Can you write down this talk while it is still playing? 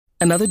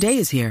Another day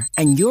is here,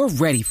 and you're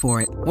ready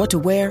for it. What to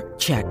wear?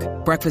 Check.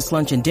 Breakfast,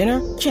 lunch, and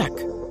dinner? Check.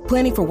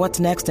 Planning for what's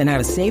next and how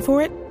to save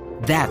for it?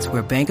 That's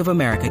where Bank of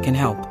America can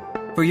help.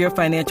 For your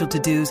financial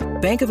to-dos,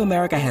 Bank of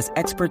America has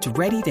experts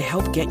ready to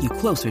help get you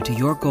closer to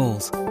your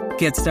goals.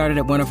 Get started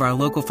at one of our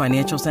local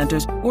financial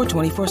centers or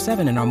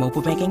 24/7 in our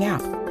mobile banking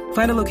app.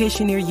 Find a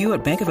location near you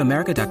at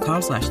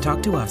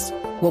bankofamerica.com/talktous.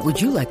 What would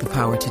you like the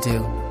power to do?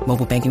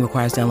 Mobile banking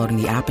requires downloading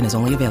the app and is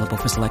only available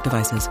for select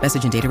devices.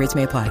 Message and data rates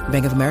may apply.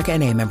 Bank of America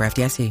N.A., member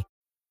FDIC.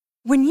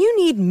 When you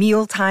need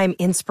mealtime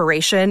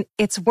inspiration,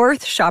 it's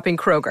worth shopping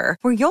Kroger,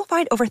 where you'll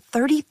find over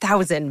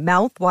 30,000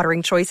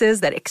 mouth-watering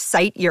choices that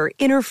excite your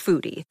inner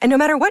foodie. And no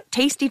matter what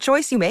tasty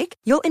choice you make,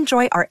 you'll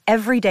enjoy our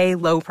everyday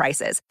low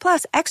prices,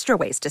 plus extra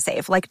ways to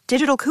save, like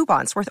digital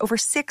coupons worth over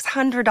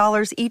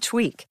 $600 each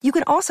week. You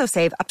can also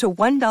save up to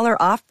 $1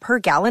 off per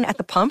gallon at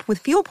the pump with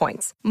fuel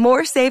points.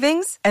 More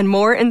savings and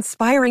more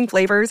inspiring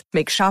flavors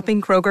make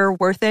shopping Kroger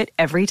worth it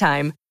every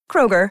time.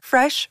 Kroger,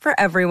 fresh for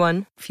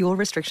everyone. Fuel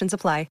restrictions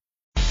apply.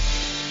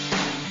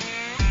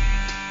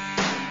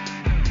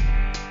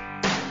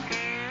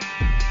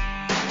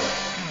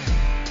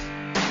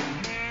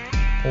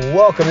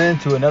 Welcome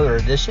into another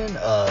edition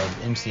of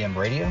MCM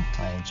Radio.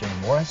 I am Jay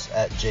Morris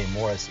at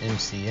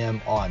JMorrisMCM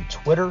on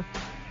Twitter,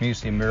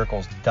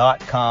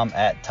 MusicMiracles.com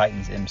at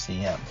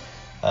TitansMCM.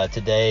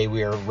 Today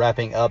we are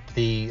wrapping up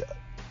the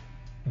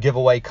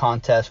giveaway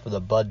contest for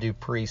the Bud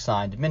Dupree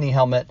signed mini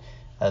helmet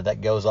that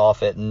goes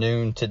off at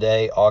noon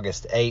today,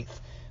 August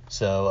 8th.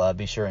 So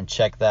be sure and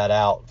check that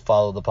out.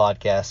 Follow the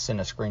podcast, send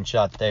a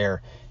screenshot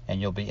there,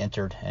 and you'll be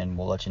entered, and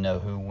we'll let you know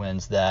who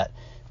wins that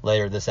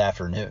later this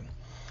afternoon.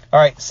 All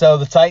right, so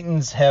the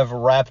Titans have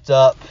wrapped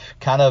up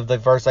kind of the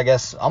first, I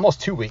guess, almost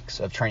 2 weeks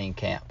of training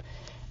camp.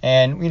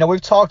 And, you know, we've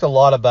talked a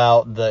lot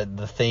about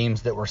the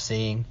themes that we're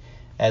seeing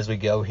as we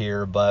go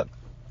here, but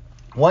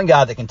one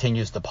guy that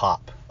continues to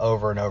pop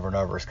over and over and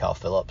over is Kyle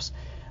Phillips.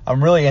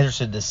 I'm really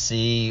interested to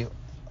see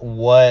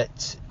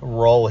what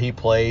role he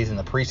plays in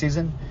the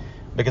preseason,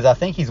 because I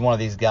think he's one of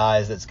these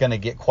guys that's going to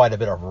get quite a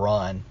bit of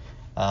run,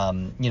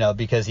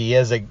 because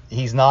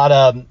he's not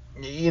a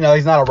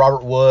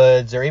Robert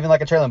Woods or even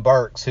like a Traylon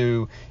Burks,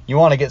 who you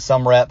want to get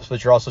some reps,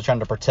 but you're also trying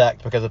to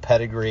protect because of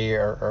pedigree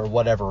or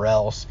whatever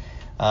else.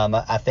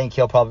 I think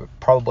he'll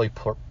probably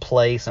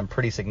play some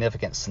pretty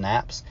significant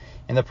snaps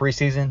in the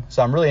preseason.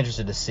 So I'm really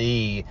interested to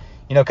see,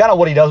 kind of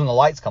what he does when the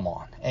lights come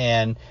on.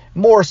 And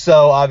more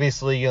so,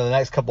 obviously, the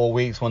next couple of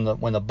weeks when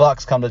the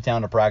Bucks come to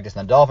town to practice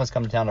and the Dolphins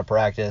come to town to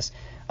practice,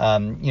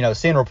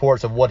 seeing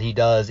reports of what he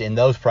does in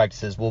those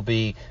practices will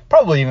be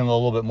probably even a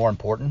little bit more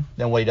important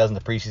than what he does in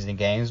the preseason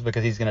games,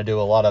 because he's going to do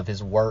a lot of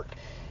his work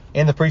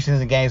in the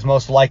preseason games,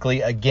 most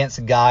likely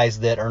against guys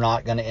that are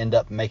not going to end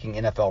up making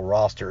NFL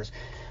rosters.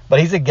 But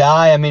he's a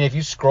guy, if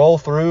you scroll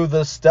through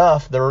the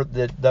stuff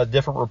the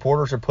different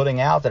reporters are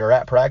putting out that are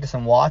at practice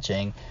and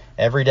watching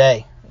every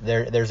day,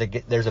 there's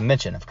a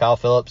mention of Kyle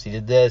Phillips. He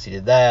did this, he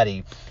did that,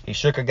 he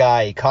shook a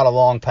guy, he caught a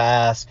long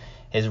pass.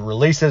 His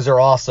releases are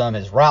awesome.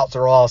 His routes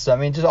are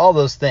awesome. Just all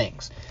those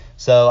things.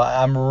 So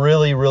I'm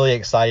really, really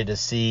excited to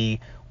see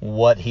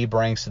what he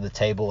brings to the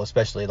table,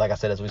 especially, like I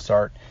said, as we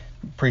start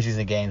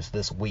preseason games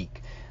this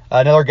week.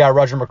 Another guy,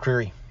 Roger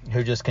McCreary,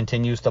 who just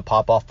continues to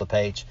pop off the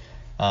page.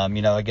 A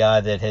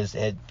guy that has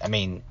had,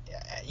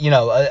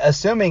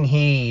 assuming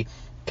he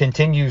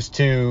continues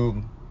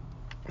to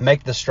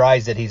make the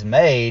strides that he's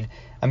made,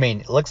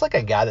 it looks like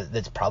a guy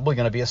that's probably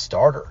going to be a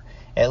starter.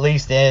 At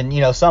least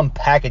in, some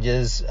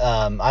packages.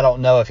 I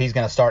don't know if he's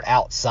going to start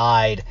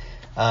outside.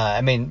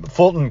 Christian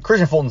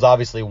Fulton's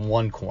obviously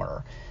one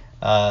corner.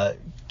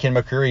 Can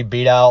McCreary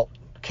beat out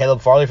Caleb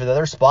Farley for the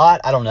other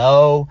spot? I don't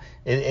know.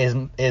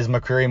 Is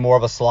McCreary more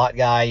of a slot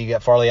guy? You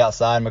get Farley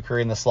outside,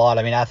 McCreary in the slot.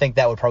 I think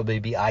that would probably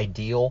be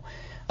ideal.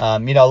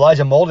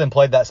 Elijah Molden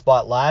played that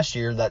spot last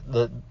year, that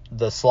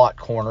the slot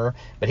corner,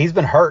 but he's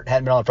been hurt,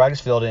 hadn't been on the practice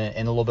field in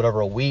a little bit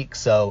over a week.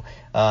 So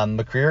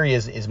McCreary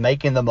is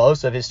making the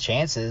most of his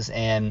chances,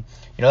 and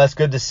that's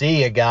good to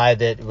see. A guy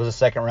that was a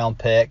second-round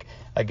pick,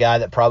 a guy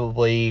that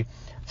probably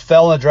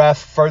fell in the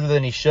draft further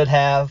than he should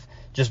have,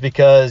 just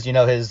because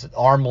his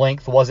arm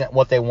length wasn't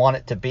what they want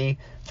it to be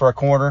for a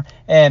corner.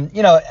 And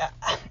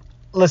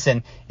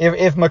listen,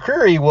 if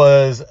McCreary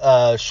was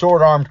a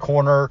short-armed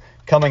corner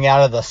coming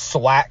out of the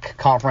SWAC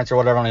conference or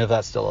whatever, I don't know if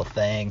that's still a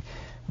thing.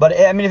 But,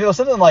 if it was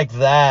something like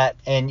that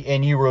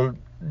and you were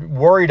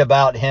worried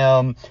about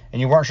him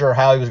and you weren't sure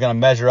how he was going to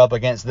measure up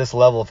against this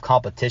level of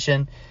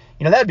competition,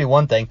 that'd be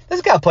one thing.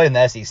 This guy played in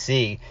the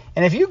SEC.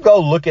 And if you go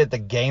look at the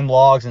game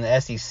logs in the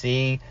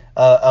SEC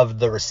of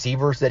the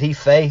receivers that he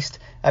faced,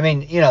 I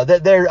don't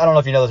know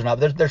if you know this or not,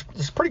 but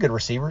there's pretty good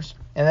receivers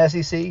in the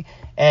SEC.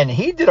 And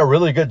he did a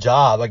really good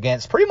job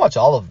against pretty much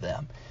all of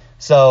them.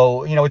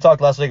 So, we talked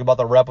last week about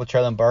the rep with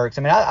Traylon Burks.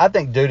 I mean, I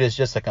think dude is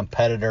just a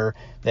competitor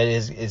that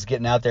is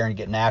getting out there and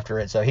getting after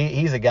it. So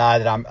he's a guy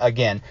that I'm,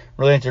 again,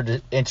 really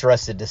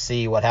interested to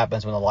see what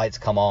happens when the lights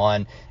come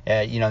on,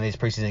 in these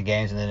preseason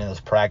games and then in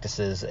those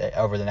practices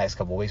over the next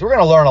couple of weeks. We're going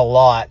to learn a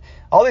lot.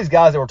 All these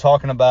guys that we're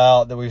talking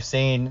about that we've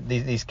seen,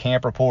 these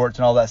camp reports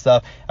and all that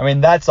stuff, I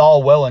mean, that's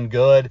all well and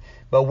good,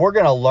 but we're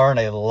going to learn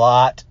a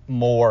lot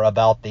more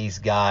about these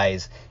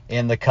guys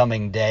in the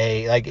coming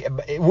day. Like,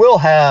 we'll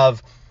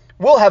have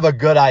a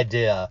good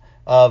idea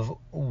of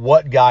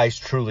what guys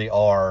truly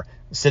are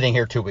sitting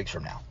here 2 weeks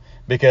from now,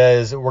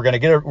 because we're going to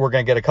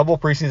get a couple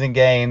of preseason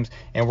games,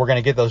 and we're going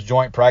to get those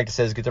joint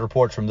practices, get the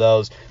reports from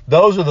those.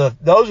 Those are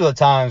the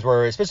times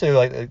where, especially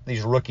like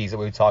these rookies that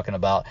we've been talking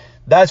about,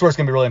 that's where it's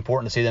going to be really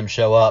important to see them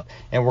show up,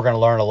 and we're going to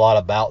learn a lot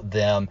about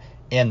them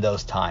in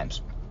those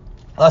times.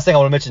 Last thing I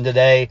want to mention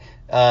today,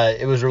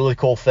 it was a really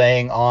cool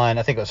thing on,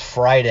 I think it was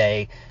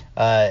Friday,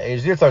 it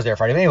was either Thursday or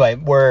Friday, but anyway,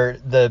 where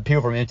the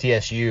people from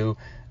MTSU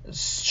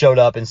showed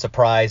up and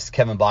surprised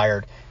Kevin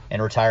Byard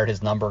and retired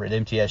his number at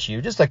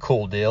MTSU. Just a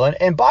cool deal.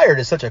 And Byard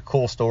is such a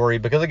cool story,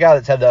 because a guy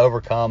that's had to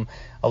overcome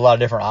a lot of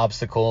different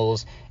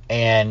obstacles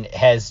and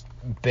has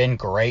been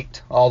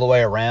great all the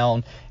way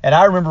around. And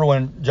I remember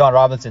when John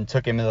Robinson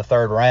took him in the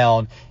 3rd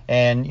round,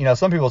 and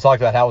some people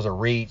talked about how it was a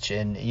reach,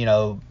 and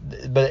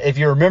but if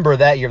you remember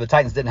that year, the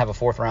Titans didn't have a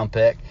 4th round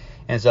pick,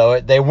 and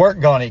so they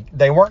weren't going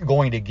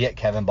to get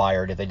Kevin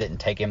Byard if they didn't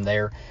take him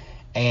there.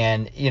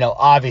 And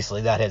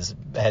obviously that has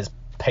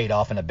paid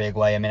off in a big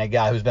way. I mean, a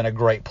guy who's been a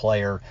great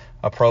player,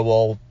 a Pro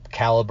Bowl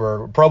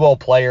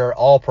player,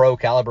 all-pro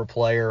caliber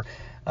player,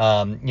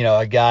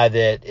 a guy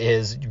that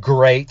is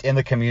great in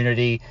the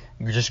community,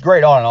 just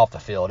great on and off the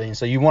field. And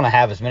so you want to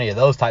have as many of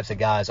those types of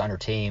guys on your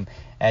team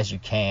as you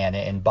can.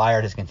 And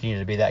Byard has continued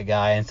to be that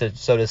guy. And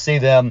so to see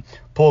them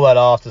pull that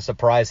off, to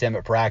surprise him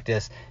at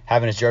practice,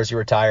 having his jersey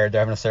retired,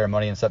 they're having a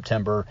ceremony in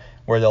September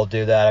where they'll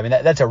do that. I mean,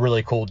 that's a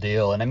really cool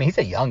deal. And I mean, he's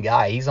a young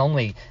guy. He's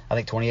only, I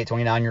think, 28,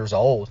 29 years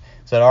old.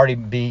 So to already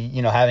be,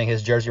 having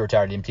his jersey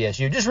retired at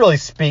MTSU just really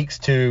speaks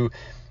to,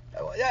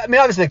 I mean,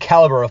 obviously the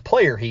caliber of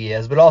player he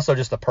is, but also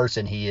just the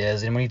person he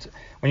is. And when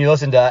you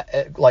listen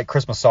to like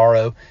Chris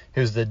Massaro,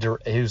 who's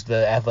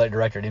the athletic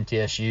director at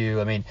MTSU,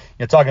 I mean,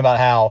 talking about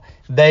how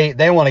they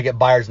want to get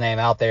Byard's name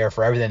out there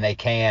for everything they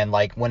can.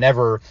 Like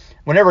whenever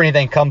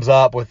anything comes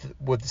up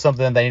with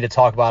something they need to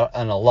talk about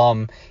an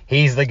alum,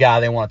 he's the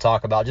guy they want to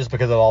talk about, just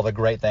because of all the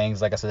great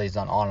things, like I said, he's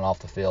done on and off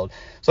the field.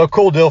 So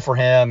cool deal for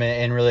him,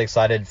 and really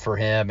excited for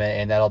him,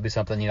 and that'll be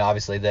something,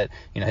 obviously that,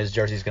 his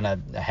jersey's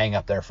going to hang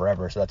up there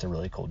forever. So that's a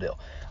really cool deal.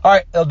 All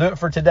right, that'll do it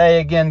for today.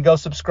 Again, go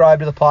subscribe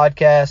to the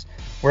podcast.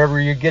 Wherever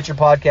you get your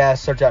podcast,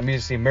 search out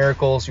Music City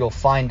Miracles. You'll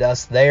find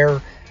us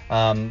there.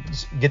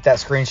 Get that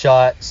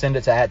screenshot, send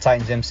it to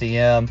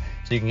 @TitansMCM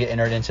so you can get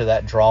entered into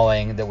that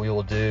drawing that we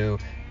will do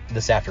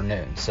this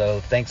afternoon. So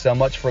thanks so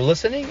much for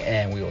listening,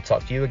 and we will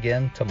talk to you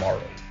again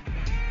tomorrow.